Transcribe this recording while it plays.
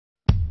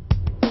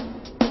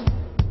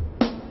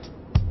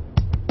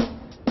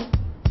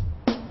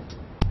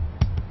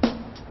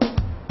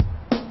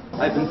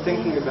I've been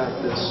thinking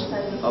about this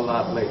a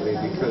lot lately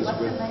because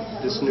with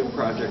this new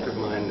project of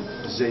mine,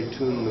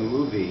 Zeytoun the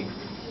movie,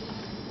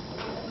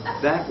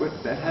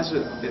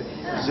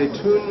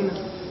 Zeytoun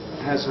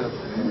has a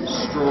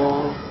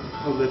strong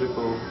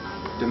political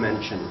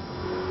dimension,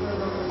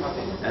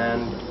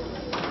 and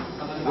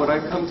what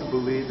I've come to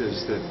believe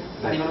is that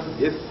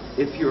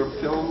if your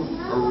film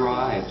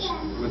arrives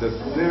with a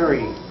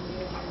very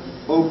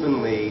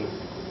openly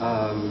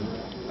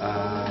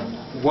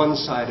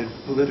one-sided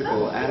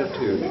political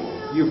attitude,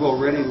 you've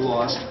already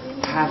lost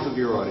half of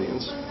your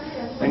audience,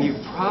 and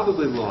you've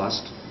probably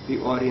lost the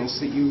audience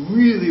that you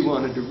really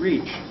wanted to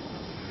reach.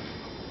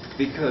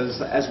 Because,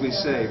 as we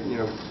say,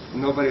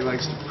 nobody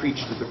likes to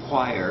preach to the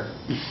choir.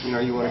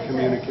 You want to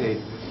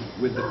communicate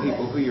with the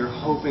people who you're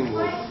hoping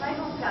will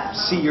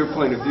see your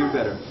point of view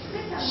better.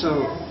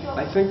 So,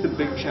 I think the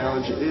big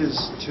challenge is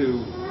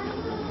to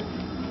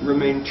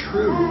remain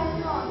true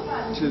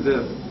to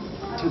the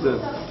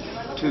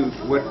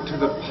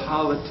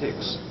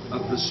politics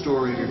of the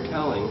story you're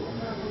telling,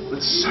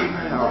 but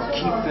somehow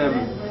keep them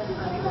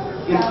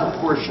in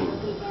proportion,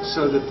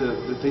 so that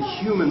the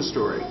human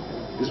story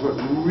is what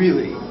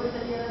really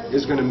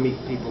is going to meet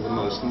people the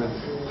most, and the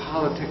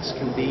politics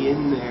can be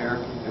in there,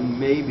 and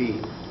maybe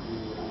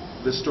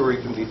the story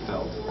can be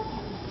felt.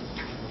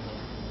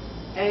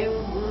 È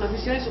una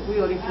questione su cui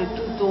ho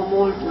riflettuto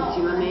molto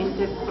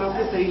ultimamente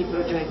proprio per il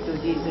progetto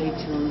di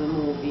Zeytoun the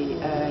Movie.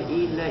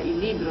 Il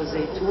libro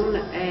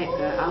Zeytoun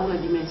ha una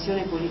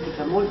dimensione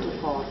politica molto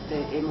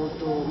forte e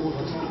molto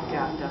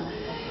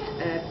spiccata.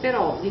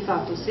 Però di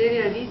fatto se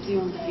realizzi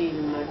un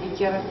film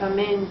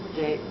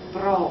dichiaratamente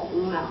pro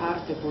una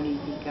parte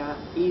politica,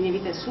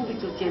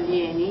 subito ti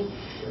alieni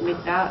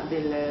metà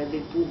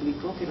del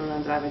pubblico che non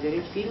andrà a vedere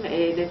il film,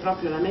 ed è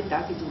proprio la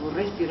metà che tu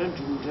vorresti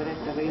raggiungere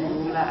per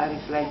indurla a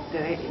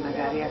riflettere e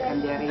magari a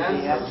cambiare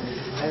idea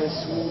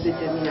su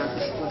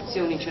determinate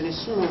situazioni. Cioè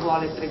nessuno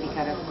vuole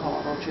predicare al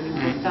coro, cioè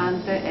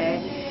l'importante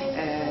è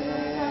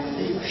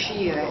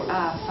riuscire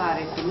a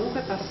fare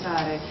comunque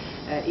passare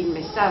il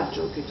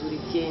messaggio che tu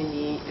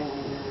ritieni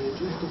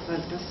giusto far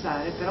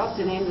passare, però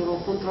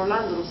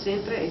controllandolo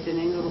sempre e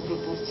tenendolo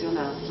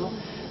proporzionato,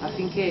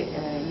 affinché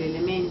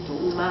l'elemento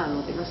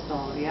umano della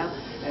storia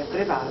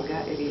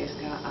prevalga e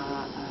riesca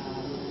a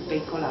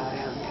veicolare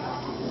anche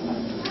l'arte.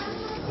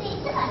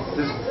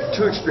 There's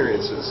two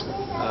experiences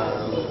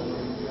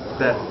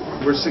that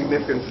were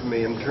significant for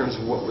me in terms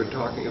of what we're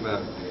talking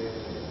about.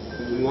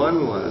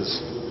 One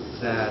was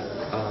that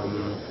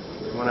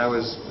when I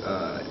was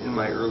in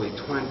my early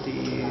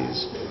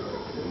 20s,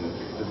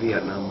 the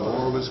Vietnam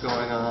War was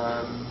going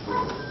on,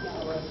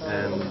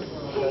 and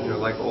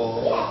like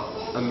all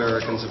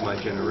Americans of my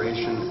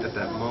generation at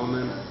that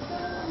moment,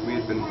 we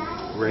had been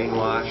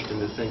brainwashed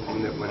into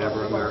thinking that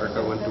whenever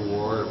America went to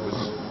war, it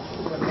was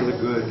for the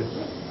good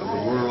of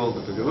the world,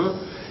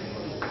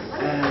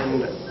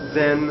 and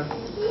then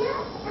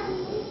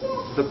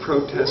the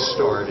protests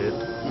started.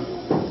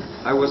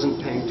 I wasn't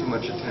paying too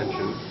much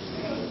attention,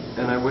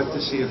 and I went to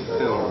see a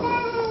film.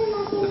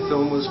 The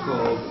film was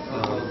called,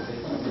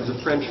 it was a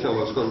French film,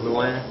 it was called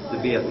Loin de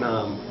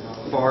Vietnam,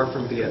 Far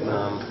from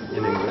Vietnam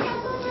in English.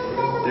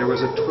 There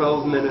was a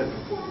 12-minute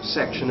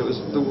section. It was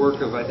the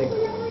work of, I think,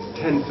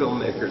 10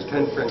 filmmakers,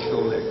 10 French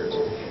filmmakers.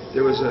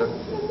 There was a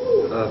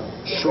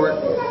short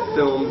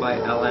film by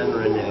Alain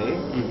Resnais,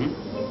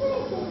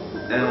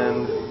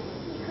 and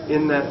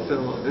in that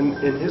film,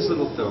 in his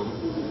little film,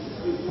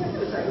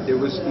 there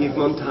was Yves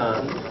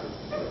Montand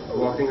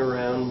walking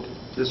around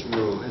this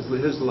room,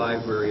 his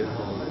library at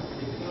home,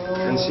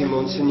 and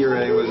Simone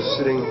Signoret was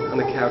sitting on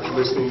the couch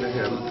listening to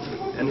him,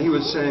 and he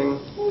was saying,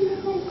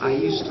 I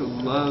used to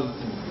love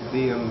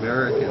the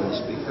Americans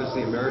because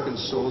the American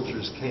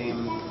soldiers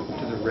came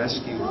to the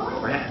rescue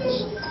of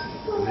France,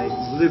 and they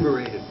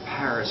liberated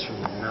Paris from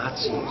the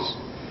Nazis,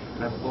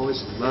 and I've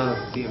always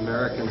loved the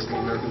Americans and the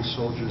American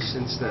soldiers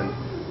since then.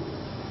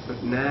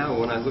 But now,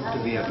 when I look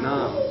to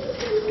Vietnam,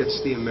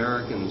 it's the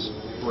Americans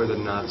who are the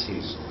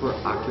Nazis, who are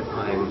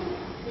occupying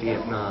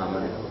Vietnam.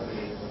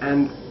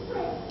 And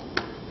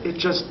it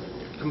just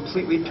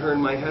completely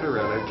turned my head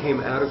around. I came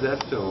out of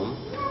that film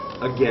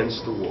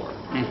against the war.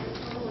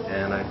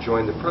 And I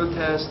joined the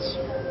protests,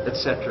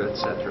 etc.,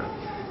 etc.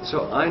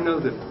 So I know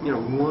that,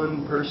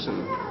 one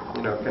person,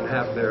 can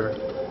have their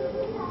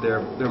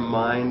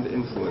mind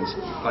influenced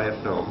by a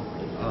film.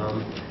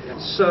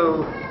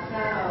 So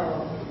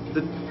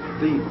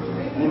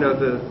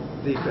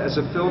as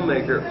a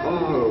filmmaker,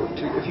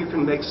 if you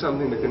can make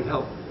something that can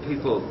help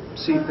people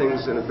see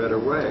things in a better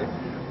way,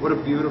 what a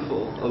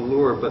beautiful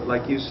allure. But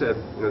like you said,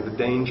 the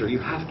danger, you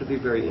have to be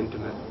very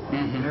intimate,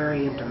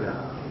 very intimate,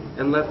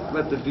 and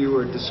let the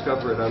viewer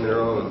discover it on their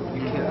own.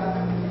 You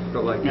can't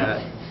go like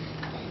that.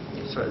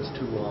 Sorry, it's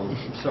too long.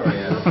 Sorry,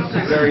 Anna.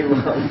 Very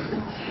long.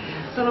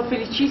 Sono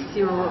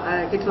felicissimo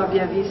che tu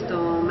abbia visto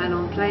Man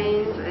on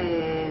Planes,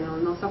 e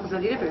non so cosa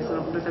dire perché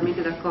sono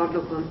completamente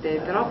d'accordo con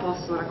te, però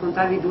posso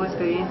raccontarvi due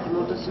esperienze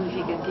molto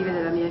significative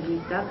della mia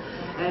vita.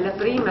 La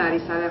prima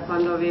risale a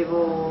quando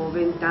avevo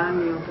 20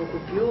 anni, un poco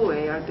più,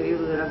 e al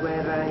periodo della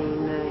guerra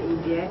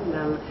in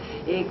Vietnam,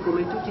 e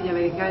come tutti gli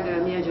americani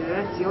della mia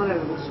generazione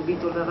avevo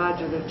subito il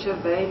lavaggio del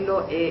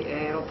cervello e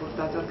ero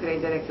portato a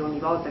credere che ogni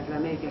volta che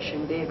l'America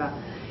scendeva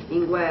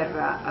in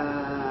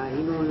guerra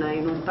in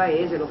un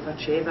paese lo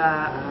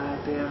faceva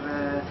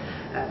per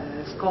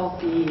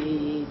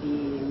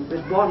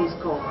per buoni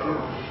scopi,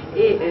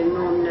 e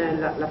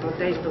la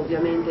protesta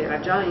ovviamente era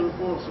già in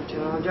corso,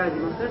 c'erano già le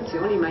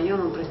dimostrazioni, ma io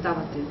non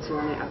prestavo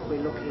attenzione a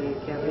quello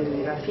che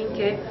avveniva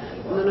finché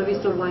non ho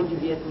visto il Wine du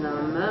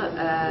Vietnam,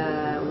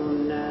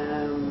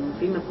 un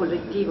film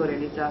collettivo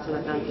realizzato da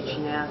tanti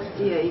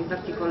cineasti, e in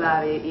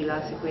particolare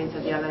la sequenza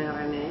di Alain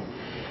Resnais.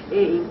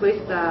 E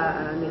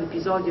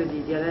nell'episodio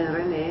di Alain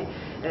Resnais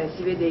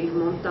si vede il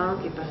Montan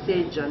che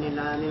passeggia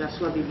nella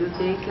sua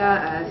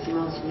biblioteca,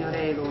 Simone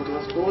Signoret lo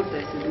ascolta,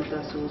 è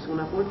seduta su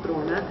una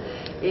poltrona,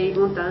 e il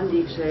Montan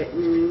dice: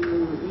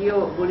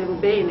 io volevo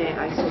bene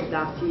ai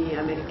soldati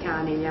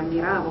americani, li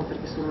ammiravo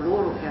perché sono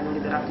loro che hanno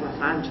liberato la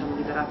Francia, hanno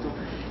liberato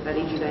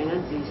Parigi dai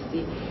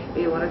nazisti,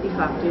 e ora di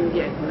fatto in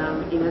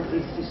Vietnam i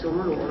nazisti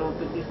sono loro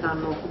perché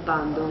stanno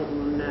occupando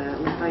un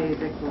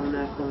paese con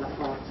la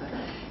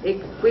forza. E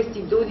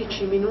questi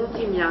 12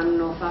 minuti mi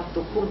hanno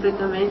fatto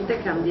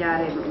completamente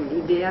cambiare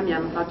idea, mi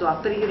hanno fatto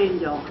aprire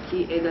gli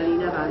occhi, e da lì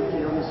in avanti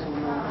io mi sono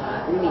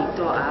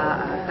unito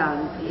a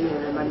tanti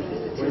nelle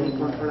manifestazioni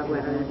contro la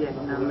guerra del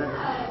Vietnam.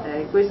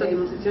 Questa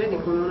dimostrazione di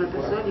come una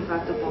persona di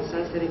fatto possa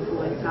essere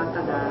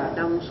influenzata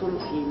da un solo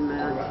film,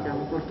 anzi da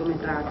un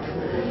cortometraggio.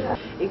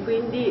 E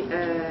quindi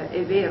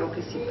è vero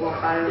che si può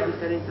fare la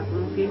differenza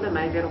con un film,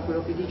 ma è vero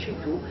quello che dici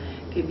tu,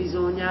 che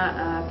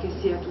bisogna che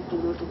sia tutto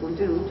molto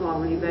contenuto a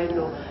un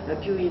livello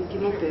più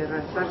intimo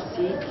per far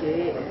sì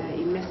che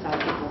il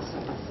messaggio possa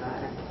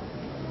passare.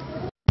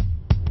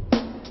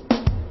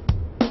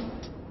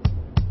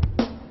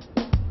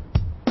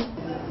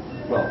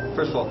 Well,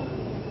 first of all,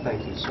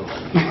 thank you so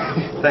much.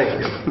 Thank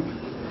you.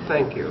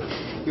 Thank you.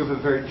 You have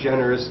a very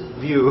generous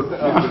view of the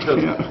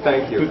film.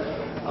 Thank you.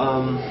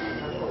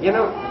 You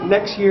know,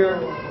 next year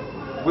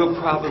we'll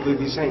probably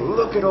be saying,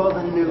 look at all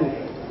the new,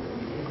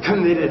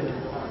 committed,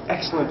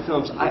 excellent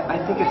films. I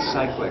think it's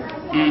cyclic.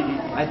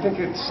 I think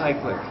it's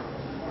cyclic.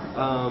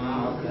 I'm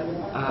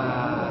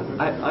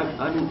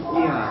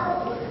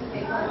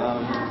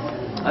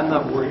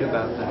not worried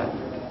about that.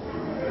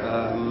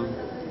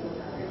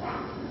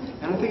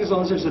 And I think as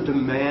long as there's a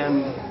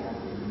demand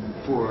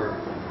for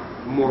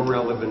more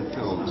relevant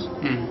films,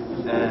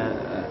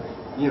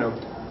 you know,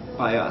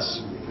 by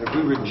us, if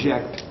we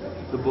reject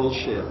the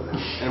bullshit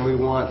and we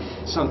want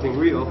something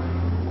real,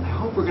 I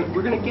hope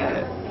we're gonna get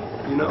it.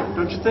 You know,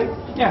 don't you think?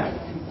 Yeah.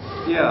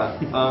 Yeah.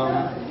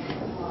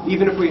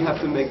 Even if we have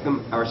to make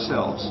them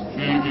ourselves,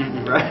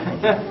 right?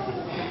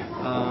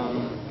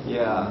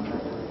 Yeah.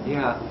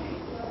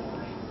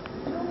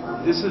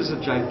 This is a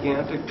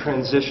gigantic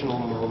transitional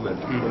moment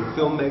in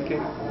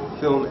filmmaking,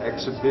 film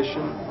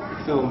exhibition,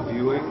 film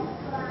viewing.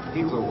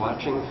 People are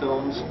watching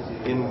films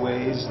in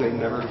ways they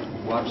never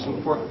watched them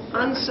before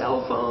on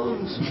cell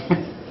phones.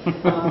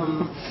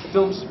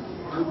 Films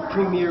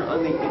premiere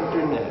on the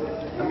internet.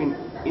 I mean,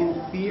 in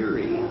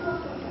theory,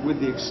 with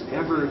the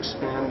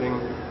ever-expanding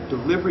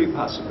delivery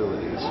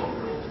possibilities,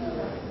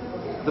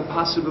 the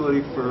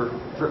possibility for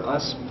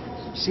us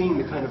seeing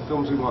the kind of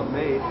films we want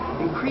made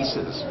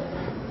increases.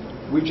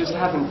 We just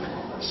haven't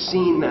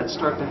seen that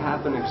start to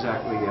happen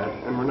exactly yet,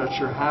 and we're not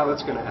sure how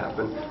it's going to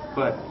happen,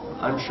 but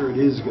I'm sure it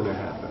is going to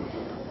happen.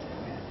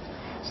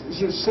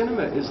 See,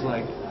 cinema is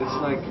like,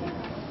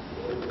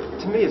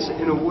 to me, it's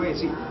in a way, it's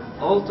the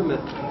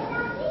ultimate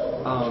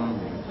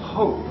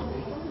hope.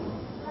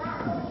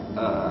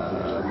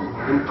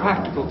 In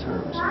practical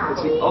terms,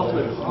 it's the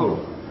ultimate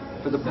hope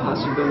for the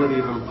possibility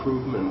of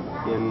improvement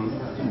in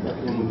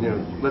you know,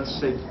 let's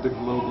say the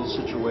global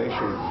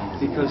situation,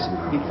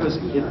 because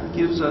it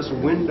gives us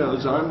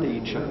windows onto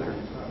each other.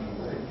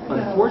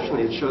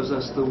 Unfortunately, it shows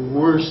us the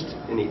worst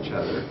in each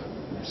other,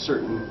 a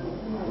certain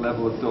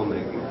level of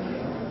filmmaking,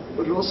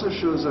 but it also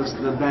shows us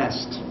the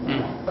best.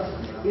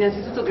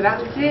 Innanzitutto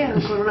grazie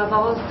ancora una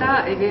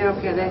volta, è vero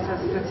che adesso la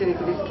situazione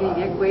che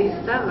descrivi è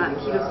questa, ma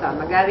chi lo sa,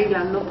 magari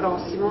l'anno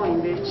prossimo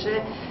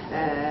invece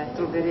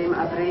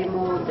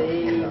avremo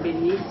dei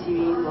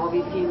bellissimi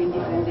nuovi film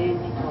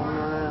indipendenti con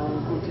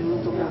un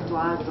contenuto molto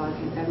alto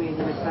anche in termini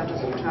di messaggio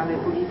sociale e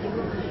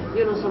politico.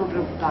 Io non sono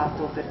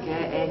preoccupato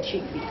perché è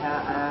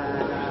ciclica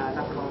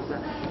la cosa,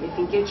 e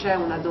finché c'è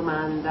una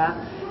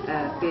domanda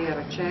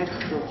per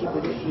certo tipo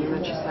di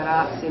film ci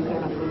sarà sempre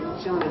una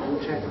produzione di un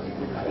certo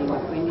tipo di film,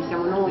 quindi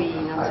siamo noi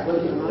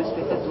innanzitutto, noi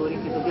spettatori,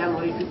 che dobbiamo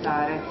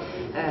rifiutare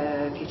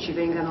che ci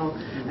vengano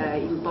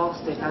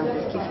imposte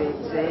tante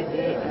schifezze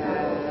e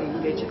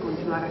invece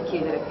continuare a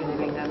chiedere che ne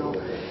vengano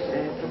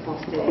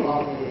proposte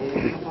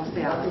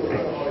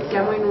altre.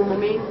 Siamo in un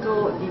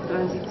momento di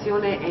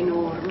transizione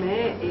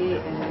enorme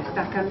e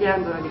sta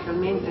cambiando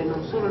radicalmente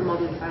non solo il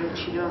modo di fare il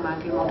cinema, ma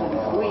anche il modo di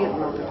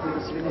fruirlo, per cui lo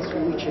si vede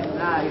sui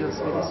cellulari, lo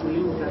si vede anche su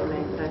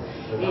internet,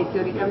 e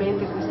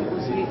teoricamente queste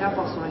possibilità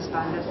possono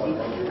espandersi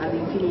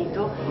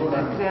all'infinito,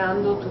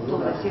 creando tutta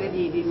una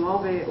serie di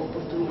nuove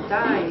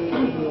opportunità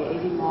e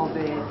di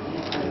nuove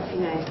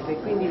finestre.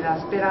 Quindi la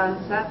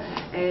speranza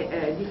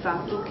è di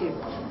fatto che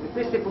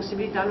queste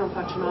possibilità non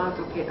facciano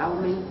altro che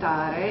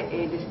aumentare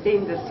ed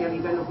estendersi a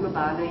livello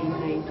globale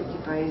in tutti i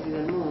paesi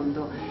del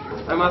mondo.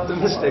 I'm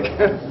optimistic.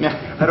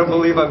 I don't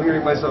believe I'm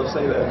hearing myself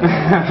say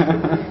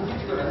that.